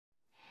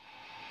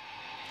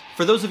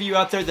For those of you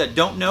out there that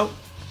don't know,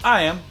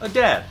 I am a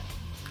dad.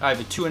 I have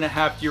a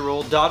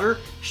 2.5-year-old daughter.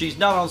 She's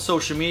not on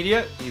social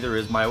media, neither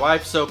is my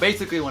wife. So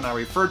basically when I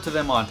refer to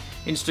them on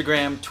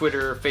Instagram,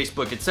 Twitter,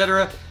 Facebook,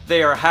 etc.,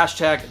 they are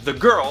hashtag the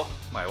girl,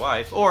 my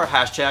wife, or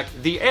hashtag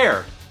the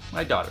heir,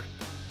 my daughter.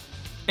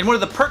 And one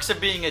of the perks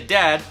of being a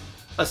dad,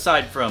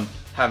 aside from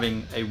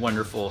having a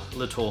wonderful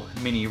little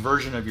mini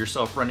version of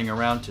yourself running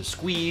around to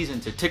squeeze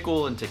and to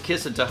tickle and to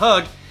kiss and to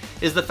hug,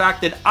 is the fact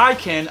that I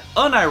can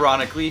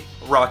unironically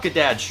rock a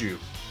dad shoe.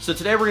 So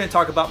today we're going to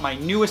talk about my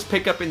newest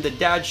pickup in the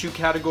dad shoe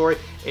category,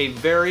 a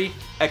very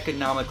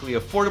economically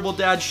affordable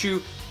dad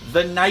shoe,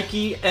 the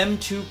Nike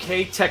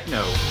M2K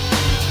Tekno.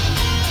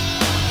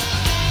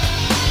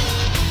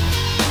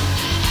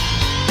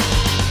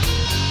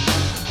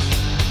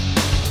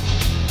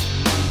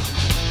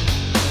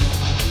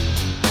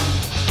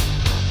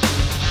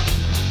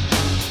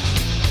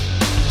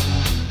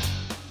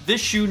 This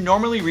shoe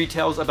normally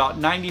retails about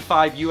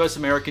 95 US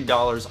American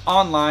dollars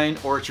online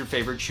or at your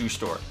favorite shoe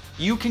store.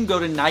 You can go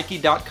to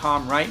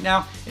Nike.com right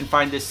now and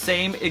find this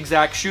same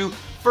exact shoe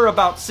for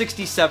about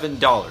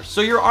 $67.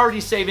 So you're already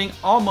saving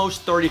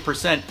almost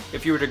 30%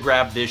 if you were to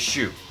grab this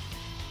shoe.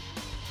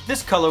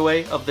 This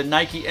colorway of the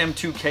Nike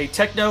M2K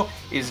Tekno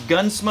is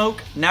Gunsmoke,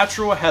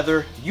 Natural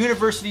Heather,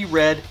 University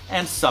Red,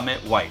 and Summit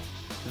White.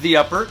 The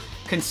upper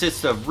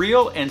consists of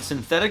real and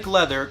synthetic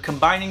leather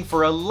combining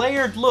for a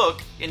layered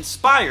look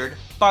inspired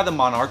by the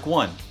Monarch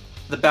 1.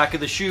 The back of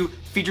the shoe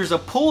features a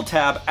pull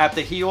tab at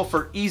the heel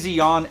for easy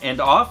on and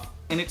off,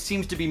 and it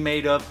seems to be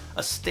made of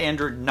a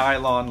standard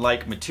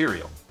nylon-like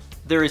material.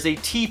 There is a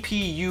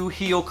TPU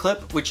heel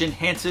clip which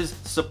enhances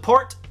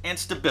support and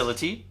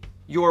stability.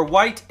 Your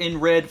white and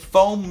red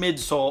foam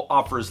midsole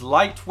offers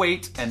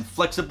lightweight and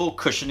flexible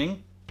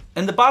cushioning.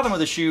 And the bottom of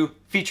the shoe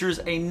features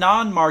a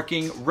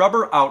non-marking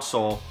rubber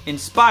outsole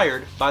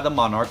inspired by the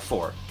Monarch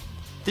 4.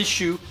 This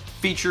shoe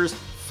features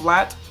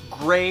flat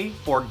gray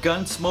or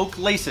Gunsmoke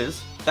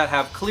laces that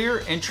have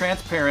clear and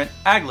transparent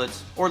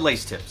aglets or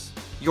lace tips.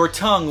 Your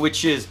tongue,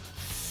 which is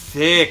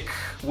thick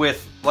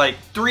with like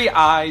 3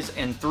 I's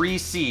and 3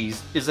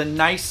 C's, is a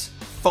nice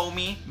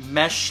foamy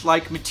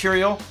mesh-like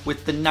material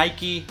with the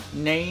Nike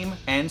name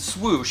and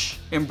swoosh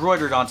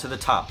embroidered onto the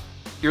top.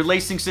 Your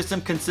lacing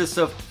system consists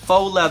of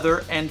faux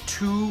leather and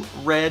 2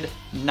 red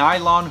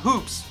nylon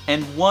hoops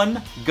and 1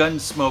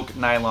 Gunsmoke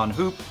nylon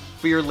hoop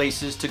for your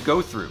laces to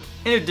go through,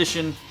 in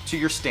addition to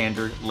your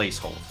standard lace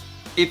holes.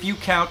 If you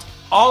count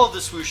all of the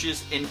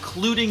swooshes,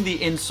 including the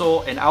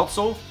insole and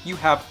outsole, you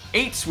have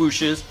 8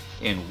 swooshes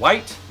in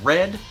white,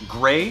 red,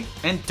 gray,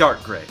 and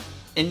dark gray.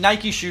 In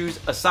Nike shoes,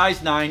 a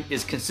size 9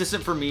 is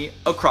consistent for me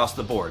across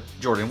the board.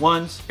 Jordan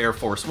 1s, Air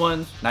Force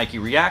 1s, Nike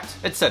React,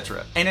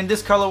 etc. And in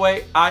this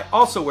colorway, I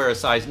also wear a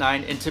size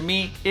 9, and to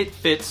me, it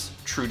fits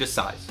true to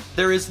size.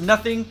 There is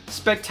nothing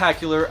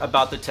spectacular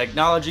about the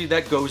technology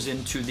that goes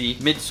into the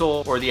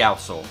midsole or the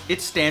outsole.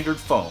 It's standard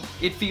foam.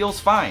 It feels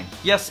fine.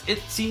 Yes, it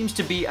seems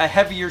to be a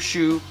heavier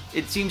shoe.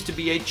 It seems to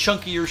be a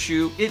chunkier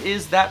shoe. It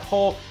is that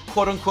whole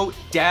quote-unquote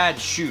dad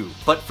shoe.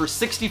 But for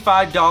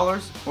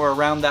 $65 or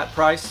around that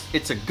price,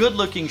 it's a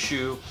good-looking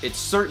shoe. It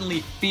certainly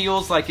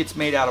feels like it's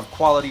made out of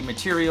quality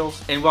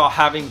materials. And while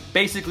having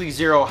basically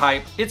zero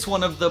hype, it's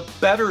one of the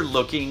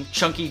better-looking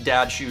chunky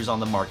dad shoes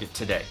on the market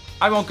today.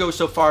 I won't go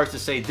so far as to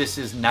say this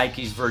is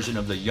Nike's version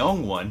of the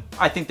young one.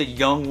 I think the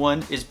young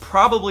one is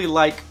probably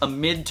like a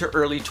mid to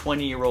early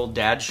 20-year-old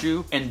dad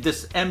shoe, and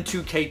this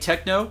M2K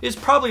Tekno is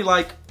probably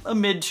like a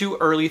mid to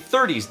early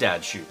 30s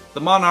dad shoe. The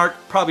Monarch,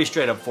 probably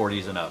straight up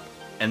 40s and up.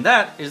 And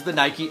that is the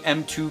Nike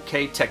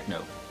M2K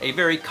Tekno. A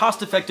very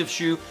cost-effective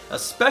shoe,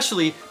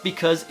 especially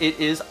because it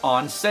is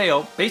on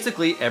sale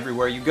basically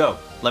everywhere you go.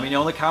 Let me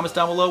know in the comments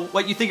down below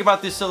what you think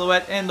about this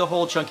silhouette and the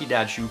whole chunky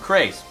dad shoe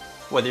craze.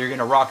 Whether you're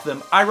gonna rock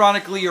them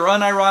ironically or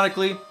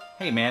unironically,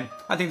 hey man,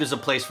 I think there's a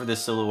place for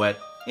this silhouette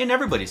in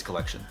everybody's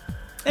collection.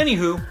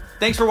 Anywho,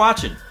 thanks for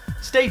watching.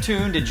 Stay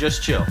tuned and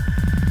just chill.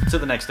 To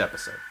the next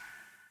episode.